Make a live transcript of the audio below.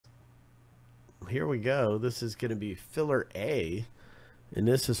here we go. This is going to be filler A, and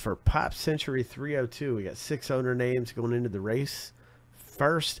this is for Pop Century 302. We got 6 owner names going into the race.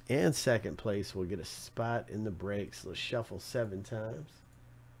 First and second place will get a spot in the breaks. Let's shuffle 7 times.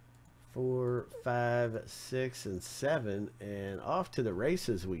 4, 5, 6, and 7, and off to the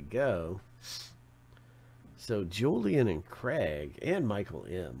races we go. So Julian and Craig and Michael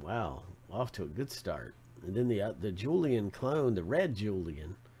M. Wow, off to a good start. And then the Julian clone, the red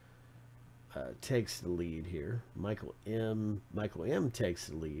Julian, takes the lead here. Michael M takes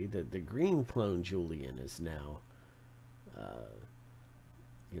the lead. The green clone Julian is now.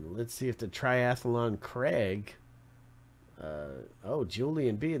 Let's see if the triathlon Craig. Oh,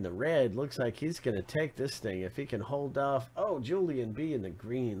 Julian B in the red looks like he's going to take this thing if he can hold off. Oh, Julian B in the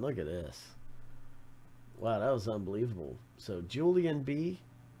green. Look at this. Wow, that was unbelievable. So Julian B,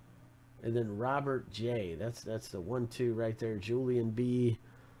 and then Robert J. That's the 1-2 right there. Julian B,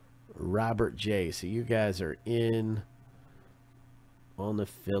 Robert J. So you guys are in on the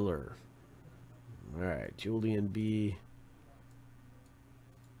filler. All right, Julian B,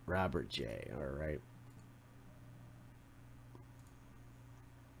 Robert J. All right.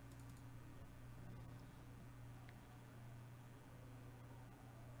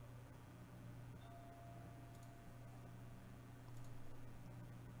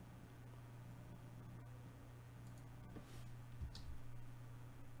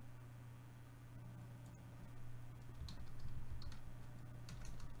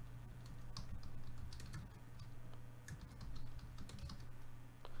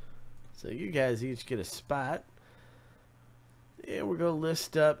 So you guys each get a spot. And we're going to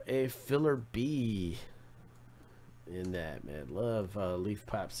list up a filler B in that, man. Love Leaf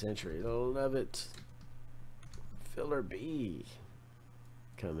Pop Century. Love it. Filler B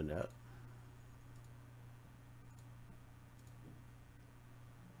coming up.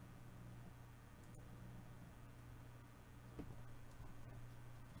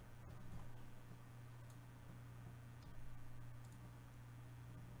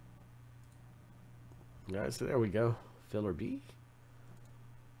 All right, so there we go. Filler B.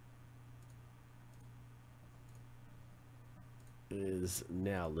 Is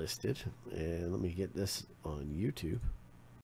now listed. And let me get this on YouTube.